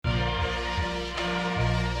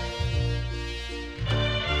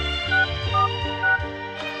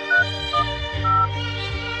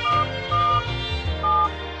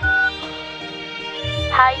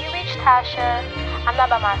Tasha. I'm not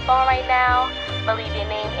by my phone right now, but leave your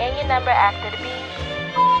name and your number after the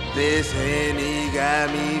beep. This Henny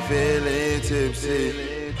got me feeling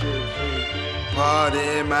tipsy.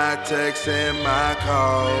 Pardon my text and my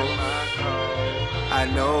calls. I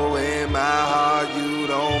know in my heart you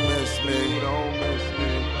don't miss me.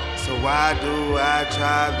 So why do I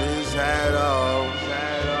try this at all?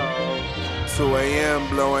 2 a.m.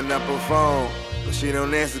 blowing up her phone, but she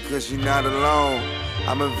don't answer cause she not alone.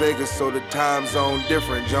 I'm in Vegas, so the time zone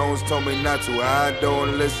different. Jones told me not to, I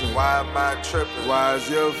don't listen. Why am I tripping? Why is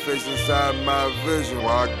your face inside my vision?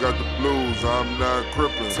 Why I got the blues, I'm not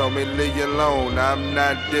crippin'. Told me leave you alone, I'm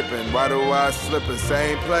not dipping. Why do I slip in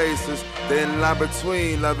same places? Thin line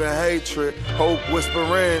between love and hatred. Hope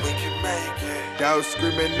whispering, we can make it. Doubt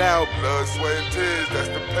screaming out, blood, sweat, and tears, that's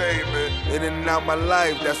the payment. In and out my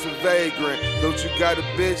life, that's a vagrant. Don't you got a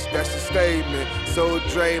bitch, that's a statement. So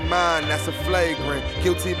drain mine, that's a flagrant.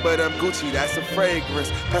 Guilty but I'm Gucci, that's a fragrance.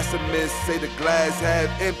 Pessimists say the glass half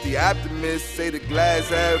empty. Optimists say the glass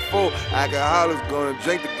half full. Alcoholics gonna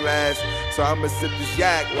drink the glass, so I'ma sip this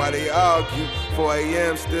yak while they argue. 4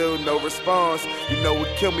 a.m. still no response. You know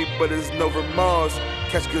it kill me, but there's no remorse.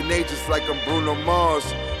 Catch grenades just like I'm Bruno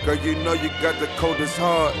Mars. Girl, you know you got the coldest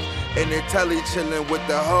heart. And they telly chillin' with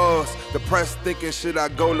the horse. The press thinking, should I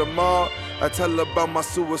go Lamar? I tell her about my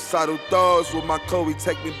suicidal thoughts. Will my Chloe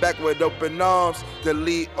take me back with open arms?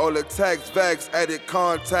 Delete all the text, vex, edit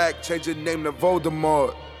contact, change your name to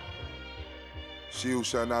Voldermort. She who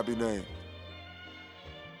shall not be named.